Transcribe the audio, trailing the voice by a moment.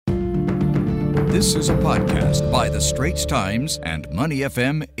This is a podcast by The Straits Times and Money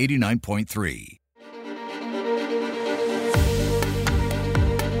FM 89.3.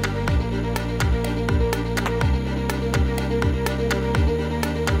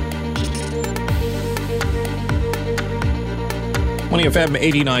 Money FM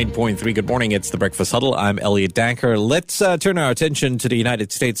 89.3. Good morning. It's the Breakfast Huddle. I'm Elliot Danker. Let's turn our attention to the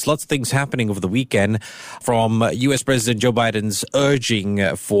United States. Lots of things happening over the weekend, from U.S. President Joe Biden's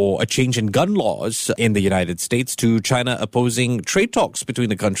urging for a change in gun laws in the United States to China opposing trade talks between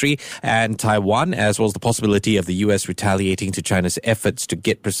the country and Taiwan, as well as the possibility of the U.S. retaliating to China's efforts to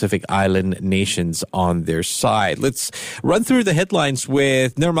get Pacific Island nations on their side. Let's run through the headlines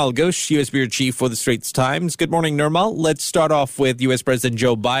with Nirmal Ghosh, U.S. Bureau Chief for the Straits Times. Good morning, Nirmal. Let's start off with U.S. President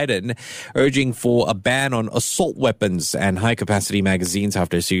Joe Biden urging for a ban on assault weapons and high-capacity magazines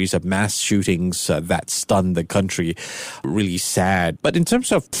after a series of mass shootings that stunned the country. Really sad. But in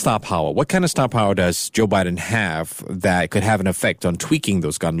terms of star power, what kind of star power does Joe Biden have that could have an effect on tweaking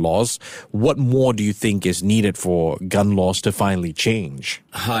those gun laws? What more do you think is needed for gun laws to finally change?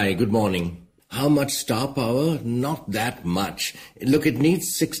 Hi, good morning. How much star power? Not that much. Look, it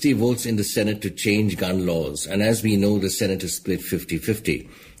needs 60 votes in the Senate to change gun laws. And as we know, the Senate is split 50-50,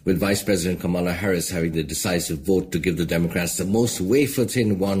 with Vice President Kamala Harris having the decisive vote to give the Democrats the most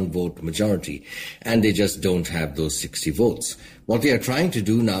wafer-thin one-vote majority. And they just don't have those 60 votes. What they are trying to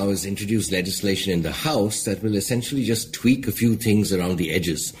do now is introduce legislation in the House that will essentially just tweak a few things around the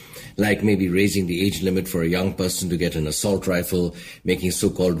edges, like maybe raising the age limit for a young person to get an assault rifle, making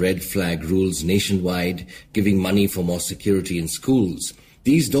so-called red flag rules nationwide, giving money for more security in schools.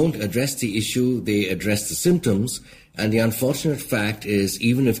 These don't address the issue, they address the symptoms, and the unfortunate fact is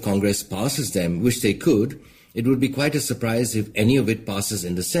even if Congress passes them, which they could, it would be quite a surprise if any of it passes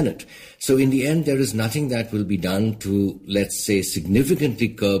in the Senate. So in the end, there is nothing that will be done to, let's say, significantly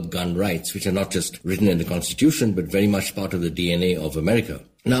curb gun rights, which are not just written in the Constitution, but very much part of the DNA of America.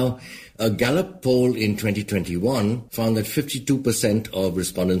 Now, a Gallup poll in 2021 found that 52% of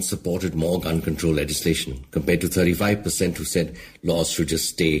respondents supported more gun control legislation, compared to 35% who said laws should just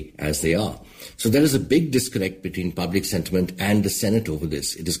stay as they are. So there is a big disconnect between public sentiment and the Senate over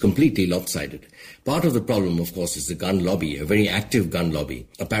this. It is completely lopsided. Part of the problem, of course, is the gun lobby, a very active gun lobby.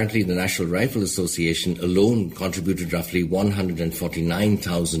 Apparently, the National Rifle Association alone contributed roughly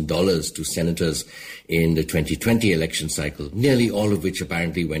 $149,000 to senators in the 2020 election cycle, nearly all of which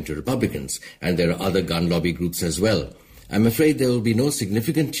apparently went to Republicans. And there are other gun lobby groups as well. I'm afraid there will be no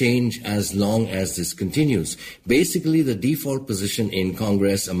significant change as long as this continues. Basically, the default position in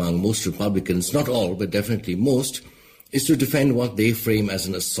Congress among most Republicans, not all, but definitely most, is to defend what they frame as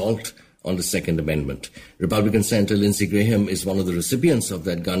an assault on the Second Amendment. Republican Senator Lindsey Graham is one of the recipients of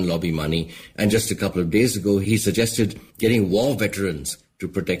that gun lobby money, and just a couple of days ago, he suggested getting war veterans to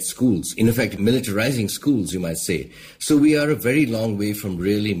protect schools. In effect, militarizing schools, you might say. So we are a very long way from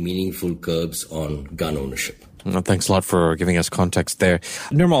really meaningful curbs on gun ownership. Well, thanks a lot for giving us context there.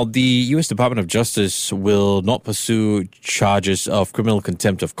 Nirmal, the U.S. Department of Justice will not pursue charges of criminal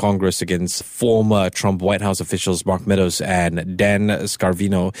contempt of Congress against former Trump White House officials Mark Meadows and Dan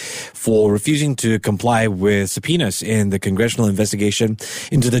Scarvino for refusing to comply with subpoenas in the congressional investigation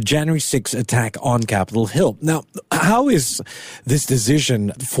into the January 6th attack on Capitol Hill. Now, how is this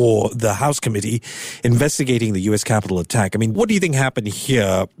decision for the House committee investigating the U.S. Capitol attack? I mean, what do you think happened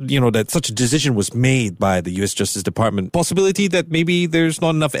here, that such a decision was made by the U.S. Justice Department? Possibility that maybe there's not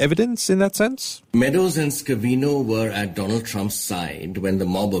enough evidence in that sense? Meadows and Scarvino were at Donald Trump's side when the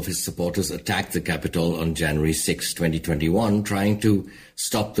mob of his supporters attacked the Capitol on January 6, 2021, trying to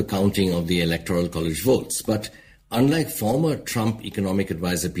stop the counting of the Electoral College votes. But unlike former Trump economic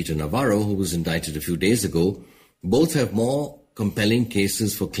advisor Peter Navarro, who was indicted a few days ago, both have more compelling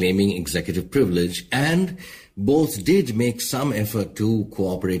cases for claiming executive privilege, and both did make some effort to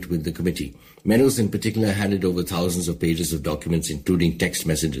cooperate with the committee. Meadows in particular handed over thousands of pages of documents, including text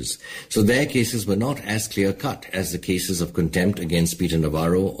messages. So their cases were not as clear-cut as the cases of contempt against Peter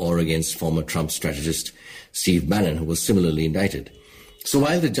Navarro or against former Trump strategist Steve Bannon, who was similarly indicted. So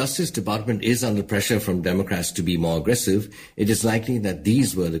while the Justice Department is under pressure from Democrats to be more aggressive, it is likely that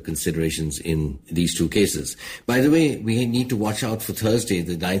these were the considerations in these two cases. By the way, we need to watch out for Thursday,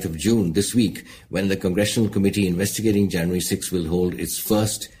 the 9th of June, this week, when the Congressional Committee investigating January 6 will hold its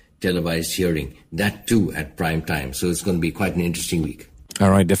first televised hearing, that too at prime time. So it's going to be quite an interesting week. All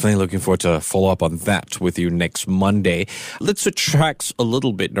right, definitely looking forward to follow up on that with you next Monday. Let's switch tracks a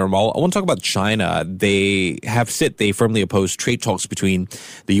little bit, Nirmal. I want to talk about China. They have said they firmly oppose trade talks between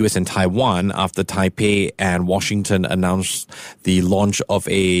the U.S. and Taiwan after Taipei and Washington announced the launch of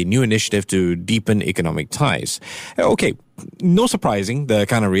a new initiative to deepen economic ties. Okay, no surprising, the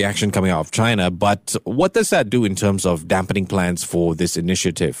kind of reaction coming out of China, but what does that do in terms of dampening plans for this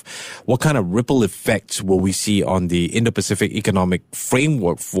initiative? What kind of ripple effects will we see on the Indo-Pacific economic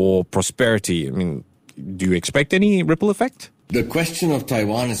framework for prosperity? I mean, do you expect any ripple effect? The question of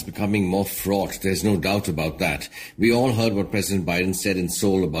Taiwan is becoming more fraught. There's no doubt about that. We all heard what President Biden said in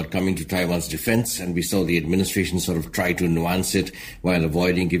Seoul about coming to Taiwan's defense, and we saw the administration sort of try to nuance it while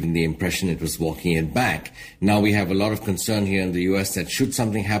avoiding giving the impression it was walking it back. Now we have a lot of concern here in the U.S. that should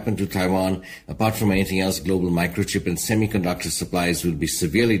something happen to Taiwan, apart from anything else, global microchip and semiconductor supplies will be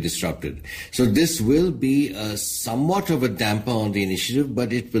severely disrupted. So this will be somewhat of a damper on the initiative,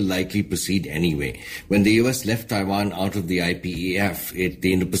 but it will likely proceed anyway. When the U.S. left Taiwan out of the IPEF,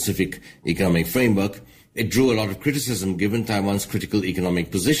 the Indo-Pacific Economic Framework, it drew a lot of criticism given Taiwan's critical economic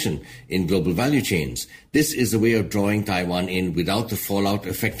position in global value chains. This is a way of drawing Taiwan in without the fallout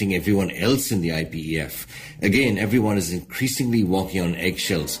affecting everyone else in the IPEF. Again, everyone is increasingly walking on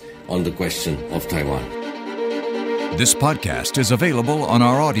eggshells on the question of Taiwan. This podcast is available on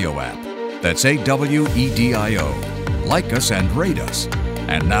our audio app. That's AWEDIO. Like us and rate us.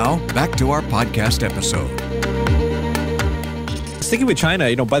 And now, back to our podcast episode. Sticking with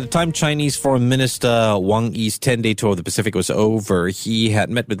China, by the time Chinese Foreign Minister Wang Yi's 10-day tour of the Pacific was over, he had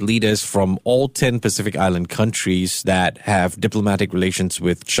met with leaders from all 10 Pacific Island countries that have diplomatic relations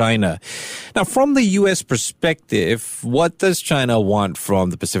with China. Now, from the U.S. perspective, what does China want from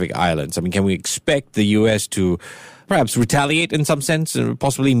the Pacific Islands? I mean, can we expect the U.S. to perhaps retaliate in some sense and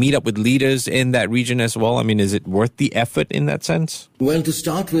possibly meet up with leaders in that region as well? I mean, is it worth the effort in that sense? Well, to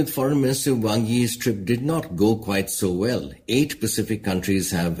start with, Foreign Minister Wang Yi's trip did not go quite so well. 8 Pacific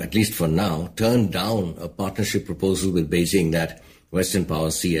countries have, at least for now, turned down a partnership proposal with Beijing that Western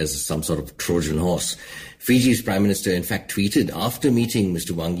powers see as some sort of Trojan horse. Fiji's Prime Minister, in fact, tweeted after meeting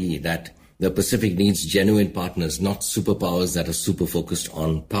Mr. Wang Yi that the Pacific needs genuine partners, not superpowers that are super focused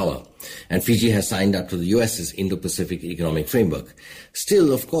on power. And Fiji has signed up to the US's Indo-Pacific Economic Framework.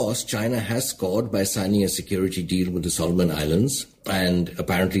 Still, of course, China has scored by signing a security deal with the Solomon Islands and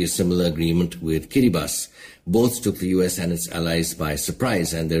apparently a similar agreement with Kiribati. Both took the US and its allies by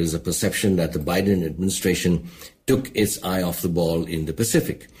surprise, and there is a perception that the Biden administration took its eye off the ball in the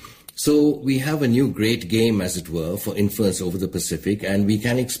Pacific. So we have a new great game, as it were, for influence over the Pacific, and we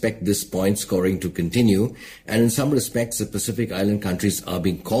can expect this point scoring to continue. And in some respects, the Pacific Island countries are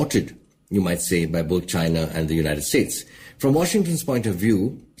being courted, you might say, by both China and the United States. From Washington's point of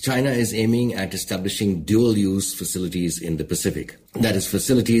view, China is aiming at establishing dual-use facilities in the Pacific. That is,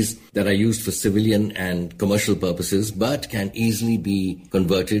 facilities that are used for civilian and commercial purposes, but can easily be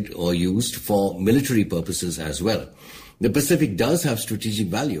converted or used for military purposes as well. The Pacific does have strategic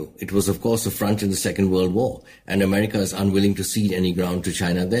value. It was, of course, a front in the Second World War, and America is unwilling to cede any ground to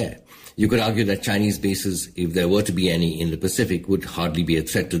China there. You could argue that Chinese bases, if there were to be any in the Pacific, would hardly be a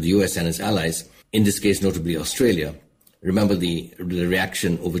threat to the US and its allies, in this case notably Australia. Remember the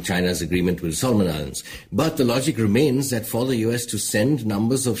reaction over China's agreement with the Solomon Islands. But the logic remains that for the US to send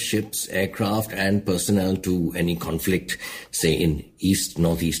numbers of ships, aircraft, and personnel to any conflict, say in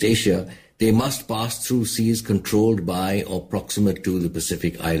Northeast Asia, they must pass through seas controlled by or proximate to the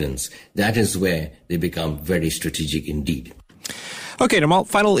Pacific Islands. That is where they become very strategic indeed. Okay, Namal,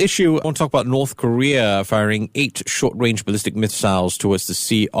 final issue. I want to talk about North Korea firing 8 short-range ballistic missiles towards the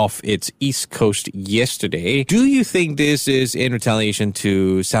sea off its east coast yesterday. Do you think this is in retaliation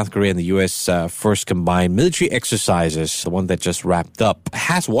to South Korea and the U.S. First combined military exercises, the one that just wrapped up?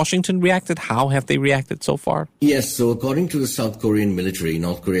 Has Washington reacted? How have they reacted so far? Yes, so according to the South Korean military,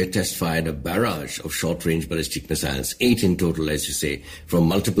 North Korea test-fired a barrage of short-range ballistic missiles, 8 in total, as you say, from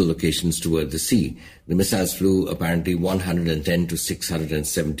multiple locations toward the sea. The missiles flew apparently 110 to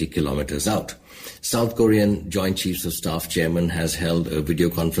 670 kilometers out. South Korean Joint Chiefs of Staff Chairman has held a video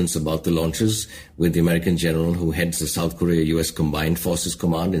conference about the launches with the American general who heads the South Korea-US Combined Forces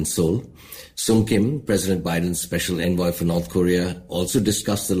Command in Seoul. Sung Kim, President Biden's special envoy for North Korea, also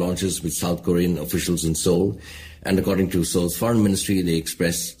discussed the launches with South Korean officials in Seoul. And according to Seoul's foreign ministry, they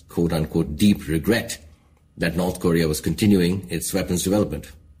expressed, quote-unquote, deep regret that North Korea was continuing its weapons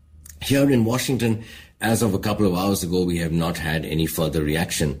development. Here in Washington, as of a couple of hours ago, we have not had any further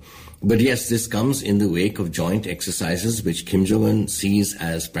reaction. But yes, this comes in the wake of joint exercises which Kim Jong-un sees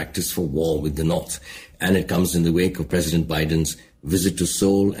as practice for war with the North. And it comes in the wake of President Biden's visit to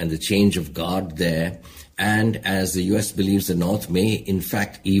Seoul and the change of guard there. And as the US believes the North may, in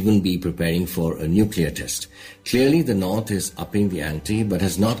fact, even be preparing for a nuclear test. Clearly, the North is upping the ante, but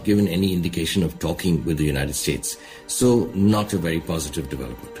has not given any indication of talking with the United States. So, not a very positive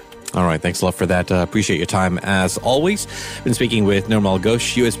development. All right, thanks a lot for that. Appreciate your time as always. Been speaking with Nirmal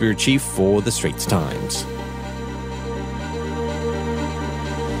Ghosh, U.S. Bureau Chief for The Straits Times.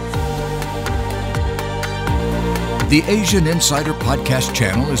 The Asian Insider Podcast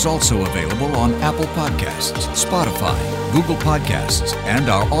channel is also available on Apple Podcasts, Spotify, Google Podcasts, and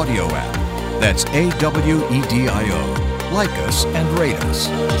our audio app. That's AWEDIO. Like us and rate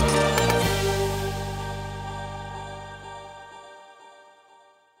us.